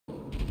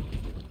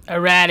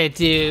Alrighty,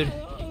 dude.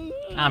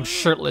 I'm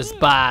Shirtless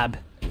Bob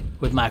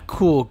with my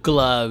cool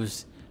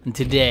gloves, and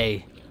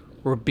today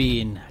we're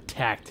being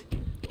attacked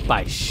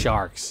by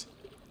sharks.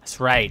 That's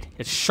right,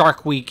 it's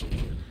Shark Week,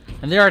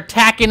 and they're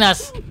attacking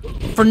us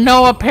for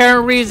no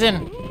apparent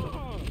reason.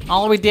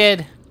 All we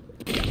did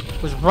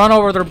was run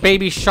over their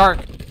baby shark,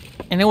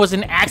 and it was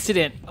an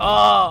accident.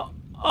 Oh,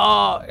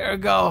 here we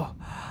go.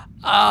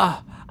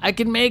 I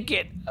can make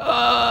it.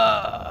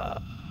 I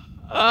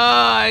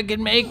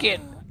can make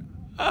it.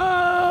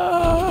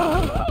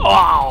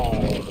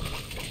 Oh.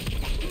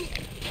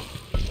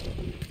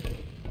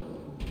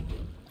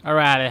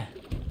 Alright,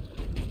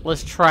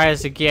 let's try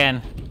this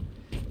again.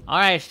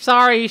 Alright,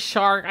 sorry,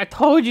 shark. I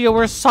told you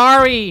we're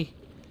sorry.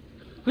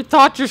 We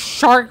thought your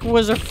shark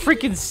was a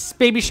freaking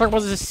baby shark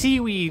was a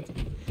seaweed.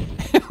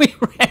 We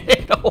ran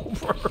it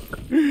over.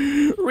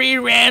 We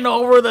ran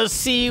over the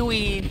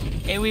seaweed,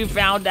 and we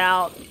found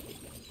out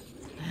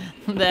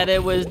that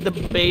it was the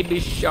baby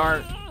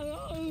shark.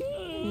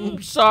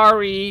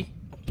 Sorry,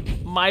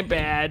 my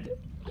bad.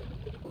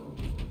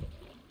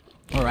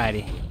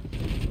 Alrighty,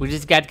 we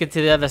just got to get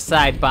to the other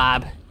side,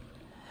 Bob.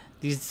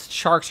 These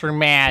sharks are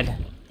mad.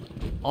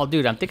 Oh,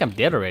 dude, I think I'm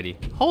dead already.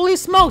 Holy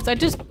smokes, I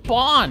just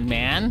spawned,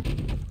 man.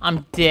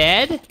 I'm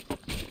dead?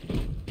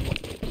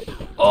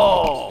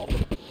 Oh.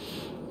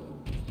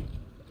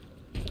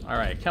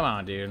 Alright, come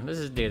on, dude. Let's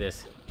just do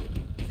this.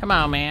 Come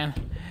on, man.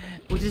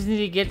 We just need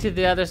to get to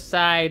the other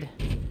side.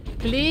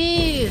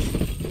 Please.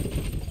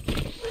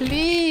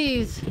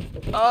 Please.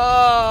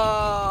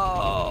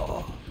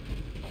 Oh.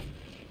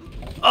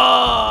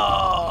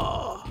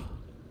 Oh.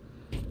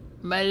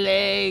 My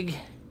leg.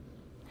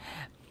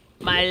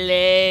 My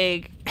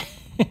leg.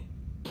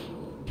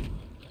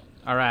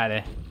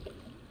 Alrighty.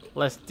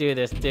 Let's do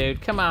this, dude.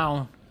 Come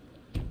on.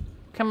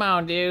 Come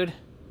on, dude.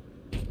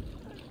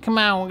 Come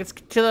on, let's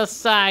get to the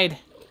side.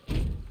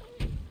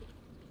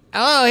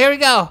 Oh, here we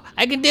go.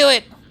 I can do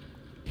it.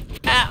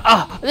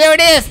 Oh, there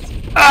it is.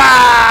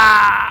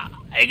 Ah!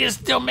 I can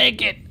still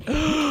make it.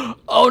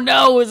 Oh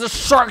no, there's a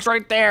shark's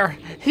right there.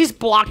 He's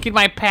blocking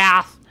my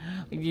path.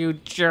 You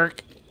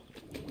jerk.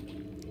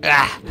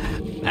 Oh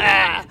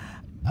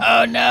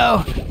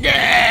no.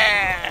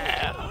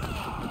 Yeah.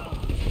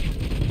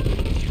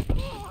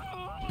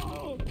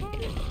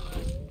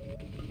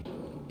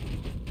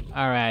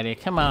 Alrighty,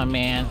 come on,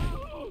 man.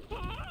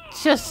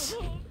 Just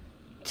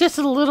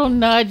a little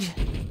nudge.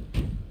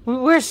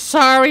 We're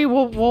sorry.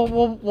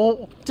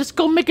 We'll just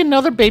go make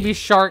another baby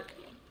shark.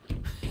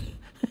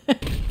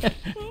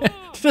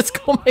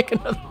 Just go make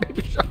another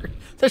baby shark.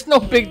 There's no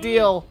big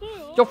deal.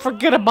 Don't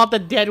forget about the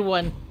dead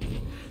one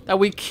that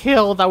we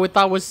killed that we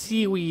thought was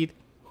seaweed.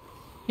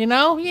 You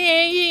know?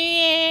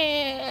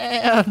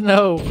 Yeah.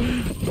 No.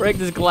 Break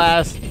this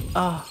glass.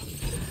 Oh,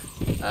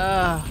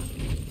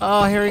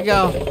 here we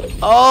go.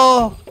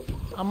 Oh,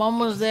 I'm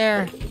almost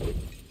there.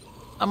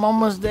 I'm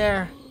almost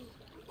there.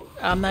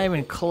 I'm not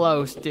even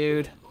close,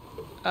 dude.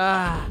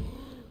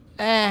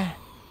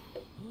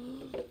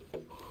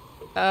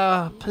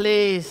 Oh,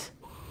 please.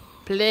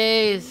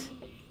 Please.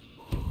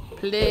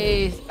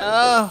 Please.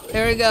 Oh,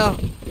 here we go.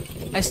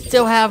 I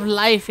still have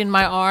life in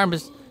my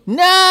arms.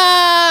 No!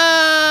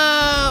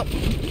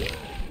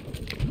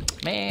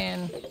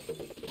 Man.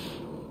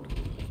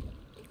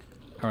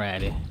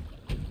 Alrighty.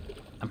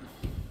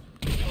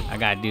 I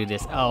gotta do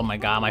this. Oh my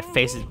god, my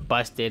face is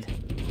busted.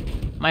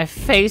 My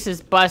face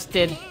is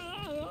busted.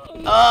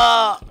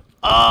 Oh,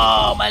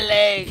 my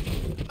leg.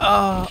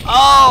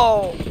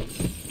 Oh.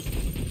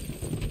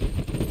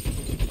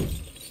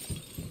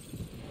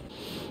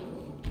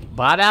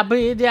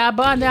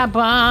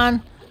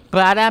 Ba-da-bee-da-ba-da-ban.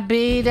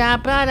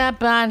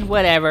 Ba-da-bee-da-ba-da-ban.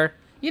 Whatever.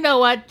 You know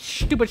what,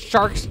 stupid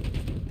sharks?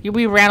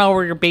 We ran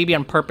over your baby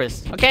on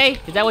purpose, okay?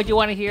 Is that what you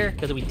want to hear?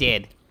 Because we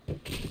did.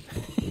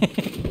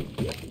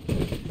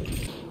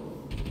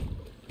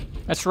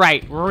 That's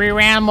right, we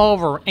ran him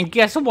over, and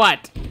guess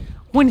what?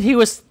 When he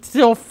was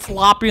still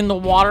flopping in the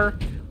water,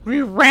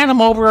 we ran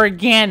him over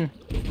again.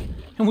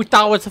 And we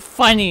thought it was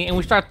funny, and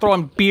we started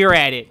throwing beer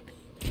at it.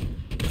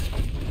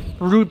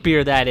 Root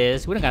beer, that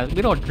is. We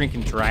don't drink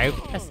and drive.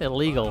 That's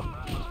illegal.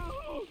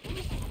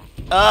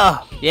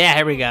 Oh, yeah,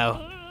 here we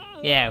go.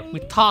 Yeah,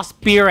 we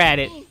tossed beer at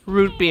it,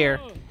 root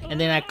beer,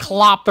 and then I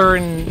clopped her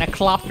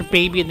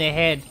baby in the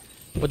head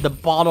with the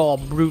bottle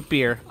of root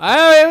beer.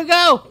 Oh, here we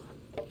go.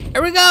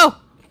 Here we go.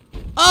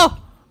 Oh,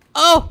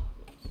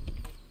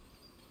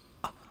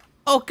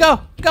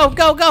 go.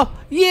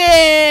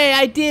 Yeah,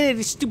 I did it,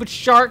 you stupid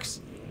sharks.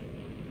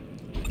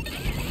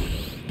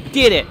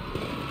 Did it.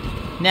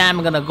 Now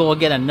I'm gonna go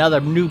get another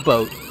new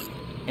boat,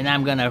 and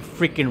I'm gonna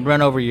freaking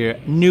run over your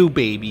new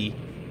baby.